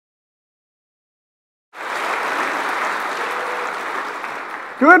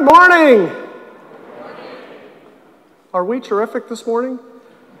Good morning. Are we terrific this morning?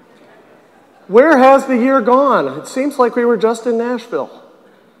 Where has the year gone? It seems like we were just in Nashville.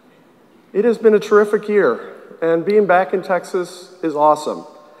 It has been a terrific year, and being back in Texas is awesome.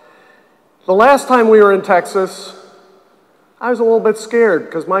 The last time we were in Texas, I was a little bit scared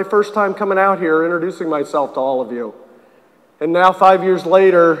because my first time coming out here, introducing myself to all of you. And now 5 years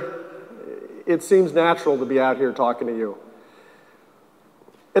later, it seems natural to be out here talking to you.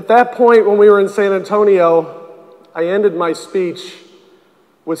 At that point, when we were in San Antonio, I ended my speech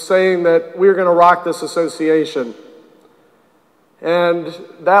with saying that we were going to rock this association. And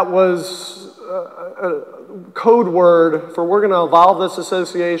that was a code word for we're going to evolve this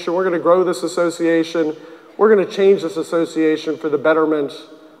association, we're going to grow this association, we're going to change this association for the betterment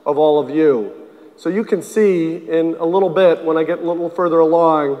of all of you. So you can see in a little bit, when I get a little further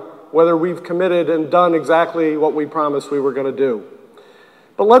along, whether we've committed and done exactly what we promised we were going to do.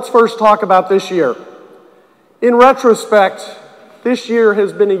 But let's first talk about this year. In retrospect, this year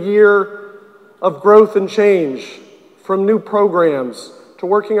has been a year of growth and change, from new programs to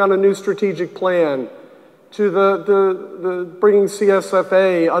working on a new strategic plan to the bringing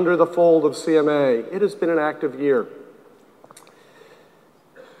CSFA under the fold of CMAA. It has been an active year.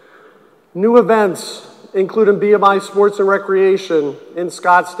 New events, including BMI Sports and Recreation in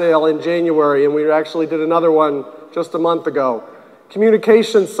Scottsdale in January, and we actually did another one just a month ago.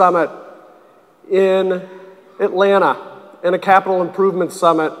 Communications Summit in Atlanta, and a Capital Improvement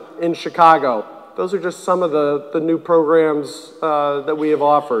Summit in Chicago. Those are just some of the new programs that we have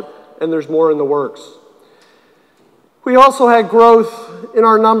offered, and there's more in the works. We also had growth in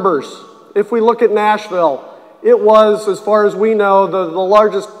our numbers. If we look at Nashville, it was, as far as we know, the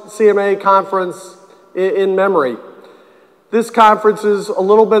largest CMAA conference in memory. This conference is a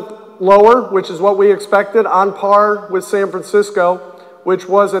little bit lower, which is what we expected, on par with San Francisco, which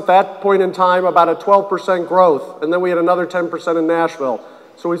was at that point in time about a 12% growth, and then we had another 10% in Nashville.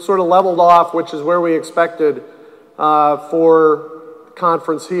 So we sort of leveled off, which is where we expected for the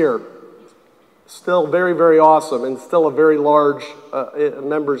conference here. Still very, very awesome, and still a very large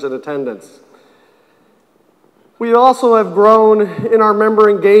members in attendance. We also have grown in our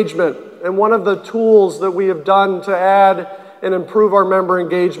member engagement, and one of the tools that we have done to add and improve our member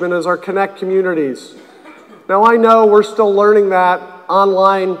engagement is our Connect communities. Now I know we're still learning that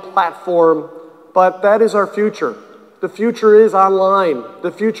online platform, but that is our future. The future is online.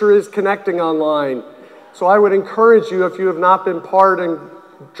 The future is connecting online. So I would encourage you, if you have not been part and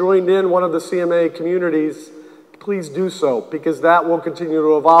joined in one of the CMAA communities, please do so, because that will continue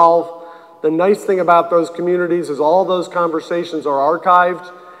to evolve. The nice thing about those communities is all those conversations are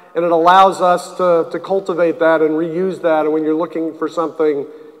archived, and it allows us to cultivate that and reuse that, and when you're looking for something,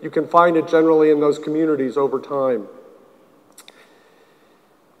 you can find it generally in those communities over time.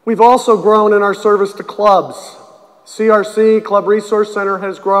 We've also grown in our service to clubs. CRC, Club Resource Center,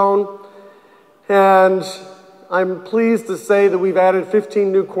 has grown, and I'm pleased to say that we've added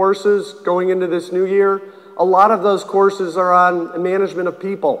 15 new courses going into this new year. A lot of those courses are on management of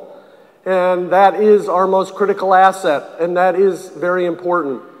people, and that is our most critical asset, and that is very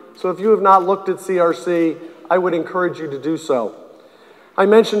important. So if you have not looked at CRC, I would encourage you to do so. I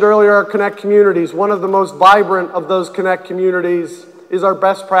mentioned earlier our Connect communities. One of the most vibrant of those Connect communities is our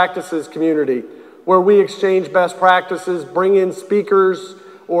best practices community, where we exchange best practices, bring in speakers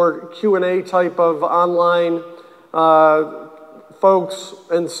or Q&A type of online folks,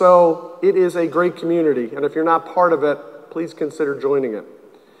 and so it is a great community, and if you're not part of it, please consider joining it.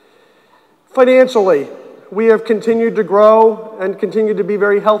 Financially, we have continued to grow and continue to be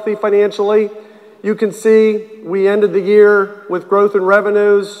very healthy financially. You can see we ended the year with growth in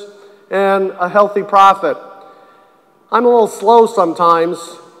revenues and a healthy profit. I'm a little slow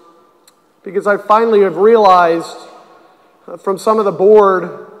sometimes because I finally have realized from some of the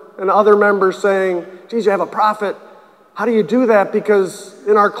board and other members saying, geez, you have a profit. How do you do that? Because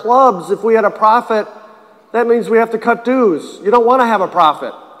in our clubs, if we had a profit, that means we have to cut dues. You don't want to have a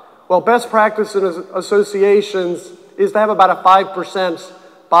profit. Well, best practice in associations is to have about a 5%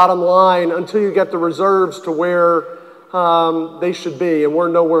 bottom line until you get the reserves to where they should be, and we're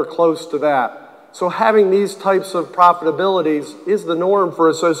nowhere close to that. So having these types of profitabilities is the norm for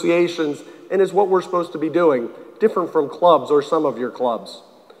associations and is what we're supposed to be doing, different from clubs or some of your clubs.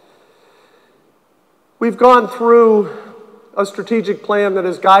 We've gone through a strategic plan that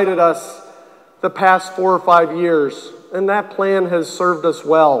has guided us the past 4 or 5 years, and that plan has served us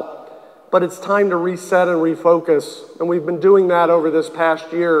well. But it's time to reset and refocus, and we've been doing that over this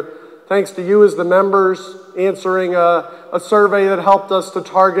past year, thanks to you as the members, answering a survey that helped us to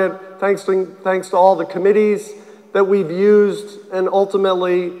target, thanks to all the committees that we've used, and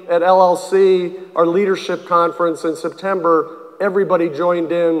ultimately at LLC, our leadership conference in September, everybody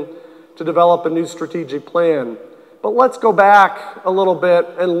joined in to develop a new strategic plan. But let's go back a little bit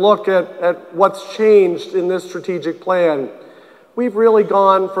and look at what's changed in this strategic plan. We've really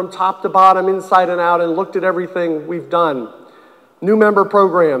gone from top to bottom, inside and out, and looked at everything we've done. New member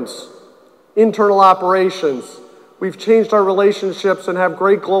programs, internal operations. We've changed our relationships and have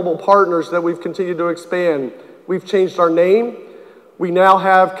great global partners that we've continued to expand. We've changed our name. We now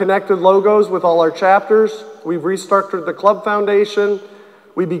have connected logos with all our chapters. We've restructured the club foundation.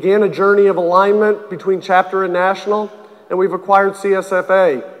 We began a journey of alignment between chapter and national, and we've acquired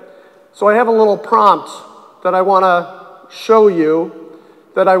CSFA. So I have a little prompt that I want to show you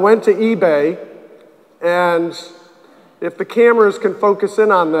that I went to eBay, and if the cameras can focus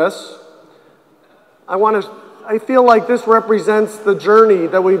in on this, I feel like this represents the journey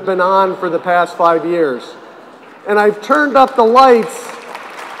that we've been on for the past 5 years. And I've turned up the lights.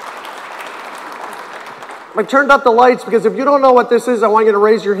 I've turned up the lights because if you don't know what this is, I want you to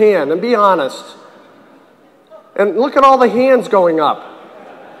raise your hand and be honest. And look at all the hands going up.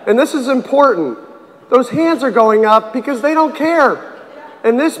 And this is important. Those hands are going up because they don't care.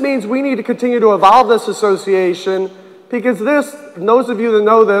 And this means we need to continue to evolve this association, because those of you that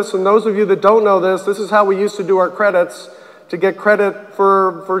know this and those of you that don't know this is how we used to do our credits. To get credit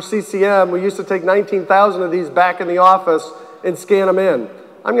for CCM, we used to take 19,000 of these back in the office and scan them in.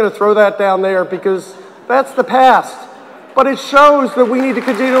 I'm going to throw that down there because that's the past. But it shows that we need to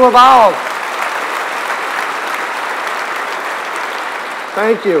continue to evolve.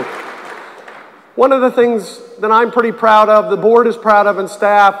 Thank you. One of the things that I'm pretty proud of, the board is proud of, and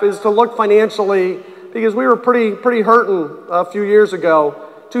staff, is to look financially, because we were pretty hurting a few years ago.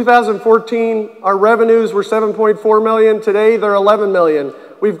 2014, our revenues were $7.4 million. Today, they're $11 million.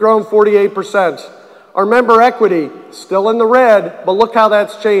 We've grown 48%. Our member equity, still in the red, but look how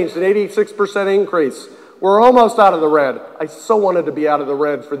that's changed, an 86% increase. We're almost out of the red. I so wanted to be out of the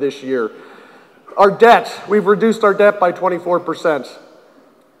red for this year. Our debt, we've reduced our debt by 24%.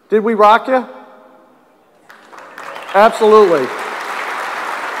 Did we rock you? Absolutely.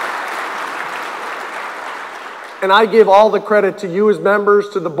 And I give all the credit to you as members,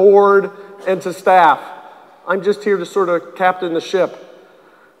 to the board, and to staff. I'm just here to sort of captain the ship.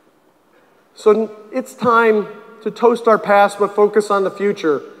 So it's time to toast our past but focus on the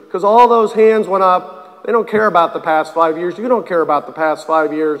future, because all those hands went up. They don't care about the past 5 years. You don't care about the past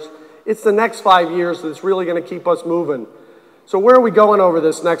 5 years. It's the next 5 years that's really going to keep us moving. So where are we going over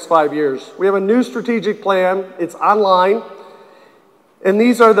this next 5 years? We have a new strategic plan. It's online. And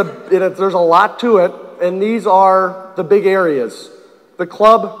there's a lot to it. And these are the big areas: the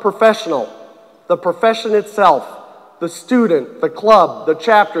club professional, the profession itself, the student, the club, the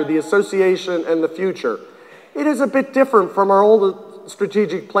chapter, the association, and the future. It is a bit different from our old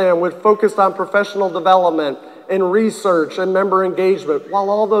strategic plan, which focused on professional development and research and member engagement.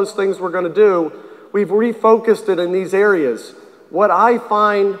 While all those things we're going to do, we've refocused it in these areas. What I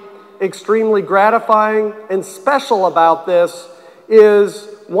find extremely gratifying and special about this is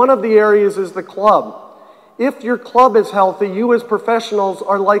one of the areas is the club. If your club is healthy, you as professionals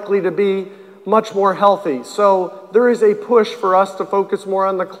are likely to be much more healthy. So there is a push for us to focus more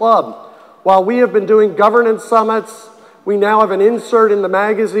on the club. While we have been doing governance summits, we now have an insert in the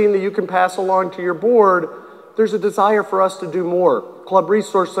magazine that you can pass along to your board. There's a desire for us to do more. Club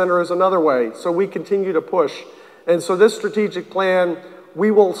Resource Center is another way. So we continue to push. And so this strategic plan, we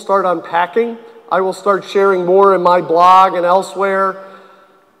will start unpacking. I will start sharing more in my blog and elsewhere.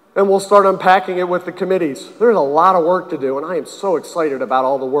 And we'll start unpacking it with the committees. There's a lot of work to do, and I am so excited about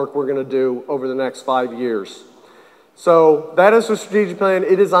all the work we're going to do over the next 5 years. So that is the strategic plan.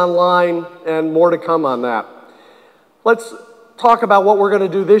 It is online, and more to come on that. Let's talk about what we're going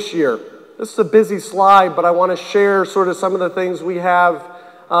to do this year. This is a busy slide, but I want to share sort of some of the things we have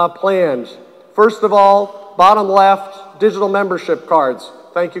planned. First of all, bottom left, digital membership cards.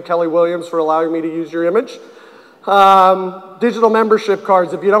 Thank you, Kelly Williams, for allowing me to use your image. Digital membership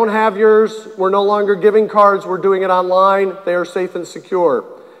cards. If you don't have yours, we're no longer giving cards. We're doing it online. They are safe and secure.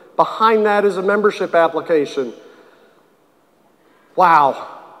 Behind that is a membership application.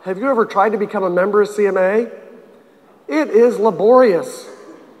 Wow. Have you ever tried to become a member of CMAA? It is laborious.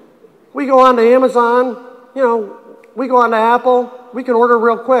 We go on to Amazon, we go on to Apple, we can order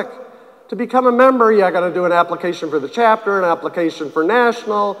real quick. To become a member, you got to do an application for the chapter, an application for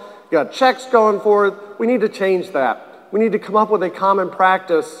national, you got checks going for it. We need to change that. We need to come up with a common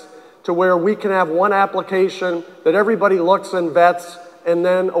practice to where we can have one application that everybody looks and vets, and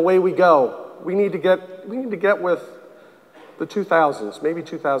then away we go. We need to get with the 2000s, maybe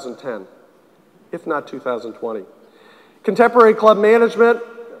 2010, if not 2020. Contemporary club management,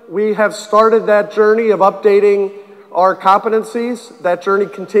 we have started that journey of updating our competencies. That journey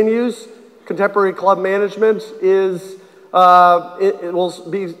continues. Contemporary club management is, it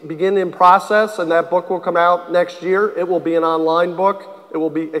will begin in process, and that book will come out next year. It will be an online book. It will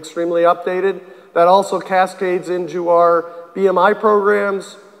be extremely updated. That also cascades into our BMI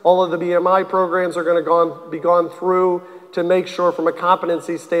programs. All of the BMI programs are going to be gone through to make sure from a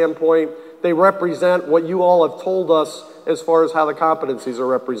competency standpoint they represent what you all have told us as far as how the competencies are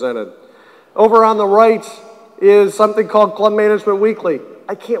represented. Over on the right is something called Club Management Weekly.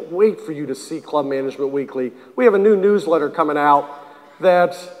 I can't wait for you to see Club Management Weekly. We have a new newsletter coming out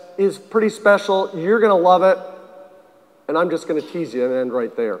that is pretty special. You're going to love it, and I'm just going to tease you and end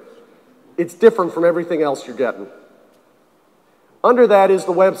right there. It's different from everything else you're getting. Under that is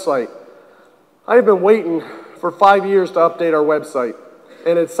the website. I've been waiting for 5 years to update our website,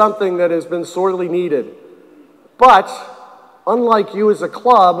 and it's something that has been sorely needed. But unlike you as a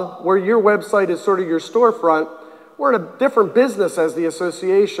club, where your website is sort of your storefront, we're in a different business as the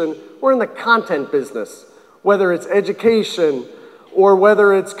association. We're in the content business, whether it's education, or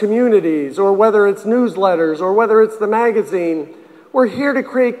whether it's communities, or whether it's newsletters, or whether it's the magazine. We're here to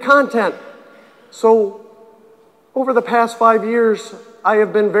create content. So over the past 5 years, I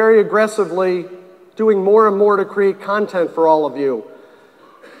have been very aggressively doing more and more to create content for all of you.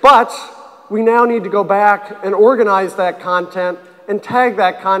 But we now need to go back and organize that content and tag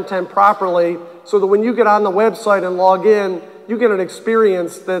that content properly so that when you get on the website and log in, you get an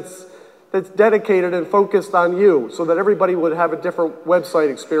experience that's dedicated and focused on you so that everybody would have a different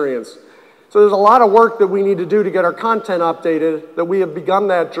website experience. So there's a lot of work that we need to do to get our content updated, that we have begun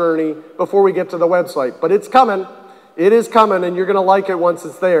that journey before we get to the website. But it's coming. It is coming, and you're going to like it once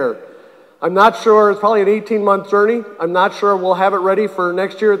it's there. I'm not sure. It's probably an 18-month journey. I'm not sure we'll have it ready for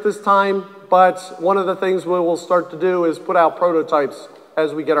next year at this time, but one of the things we will start to do is put out prototypes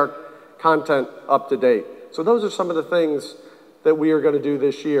as we get our content up to date. So those are some of the things that we are going to do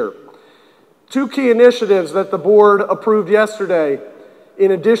this year. 2 key initiatives that the board approved yesterday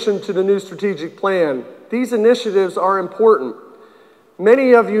in addition to the new strategic plan. These initiatives are important.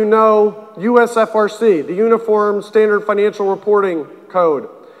 Many of you know USFRC, the Uniform Standard Financial Reporting Code.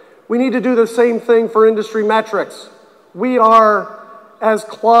 We need to do the same thing for industry metrics. We are, as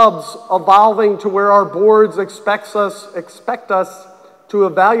clubs, evolving to where our boards expect us to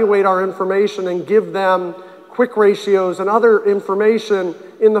evaluate our information and give them quick ratios and other information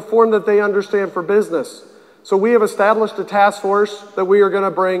in the form that they understand for business. So we have established a task force that we are going to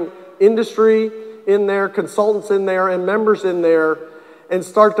bring industry in there, consultants in there, and members in there, and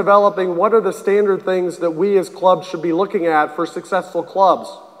start developing what are the standard things that we as clubs should be looking at for successful clubs.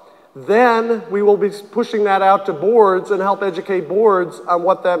 Then we will be pushing that out to boards and help educate boards on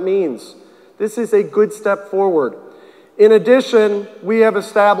what that means. This is a good step forward. In addition, we have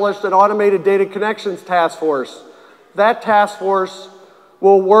established an automated data connections task force. That task force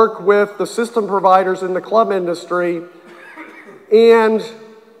will work with the system providers in the club industry and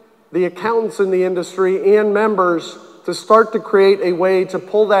the accountants in the industry and members to start to create a way to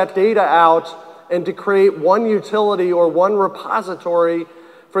pull that data out and to create one utility or one repository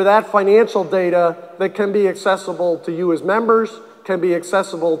for that financial data that can be accessible to you as members, can be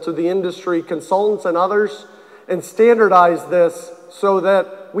accessible to the industry consultants and others, and standardize this so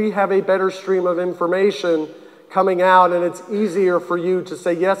that we have a better stream of information coming out, and it's easier for you to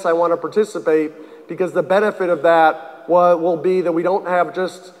say, yes, I want to participate, because the benefit of that will be that we don't have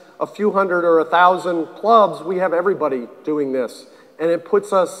just a few hundred or 1,000 clubs, we have everybody doing this. And it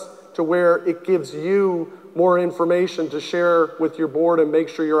puts us to where it gives you more information to share with your board and make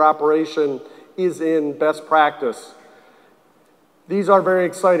sure your operation is in best practice. These are very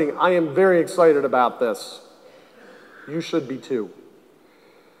exciting. I am very excited about this. You should be too.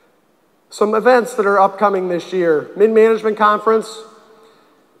 Some events that are upcoming this year. Mid-Management Conference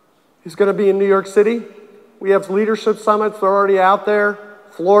is going to be in New York City. We have leadership summits. They're already out there.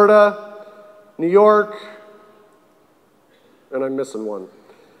 Florida, New York, and I'm missing one.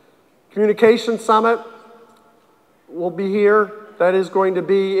 Communication Summit will be here. That is going to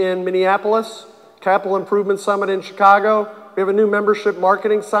be in Minneapolis. Capital Improvement Summit in Chicago. We have a new membership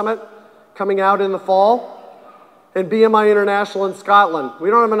marketing summit coming out in the fall. And BMI International in Scotland. We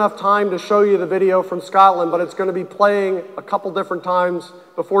don't have enough time to show you the video from Scotland, but it's going to be playing a couple different times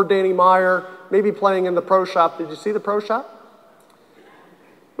before Danny Meyer, maybe playing in the Pro Shop. Did you see the Pro Shop?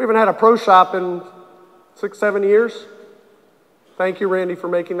 We haven't had a Pro Shop in 6, 7 years. Thank you, Randy, for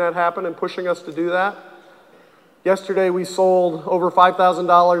making that happen and pushing us to do that. Yesterday, we sold over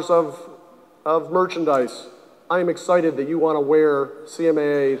 $5,000 of merchandise. I am excited that you want to wear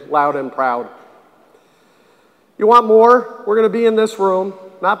CMAA loud and proud. You want more? We're going to be in this room,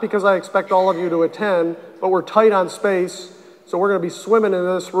 not because I expect all of you to attend, but we're tight on space, so we're going to be swimming in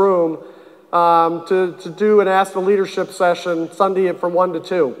this room to do an Ask the Leadership session Sunday from 1 to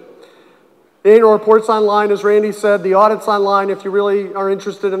 2. The annual report's online, as Randy said. The audit's online if you really are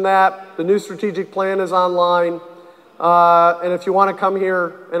interested in that. The new strategic plan is online. And if you want to come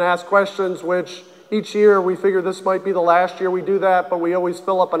here and ask questions, which each year we figure this might be the last year we do that, but we always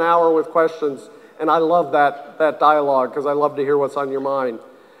fill up an hour with questions. And I love that dialogue because I love to hear what's on your mind.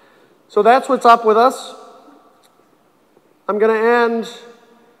 So that's what's up with us. I'm going to end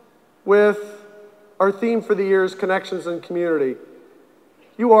with our theme for the year is connections and community.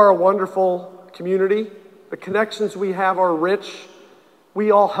 You are a wonderful community. The connections we have are rich.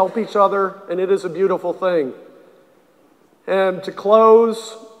 We all help each other, and it is a beautiful thing. And to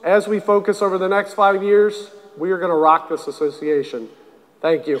close, as we focus over the next 5 years, we are going to rock this association.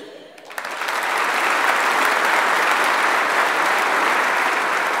 Thank you.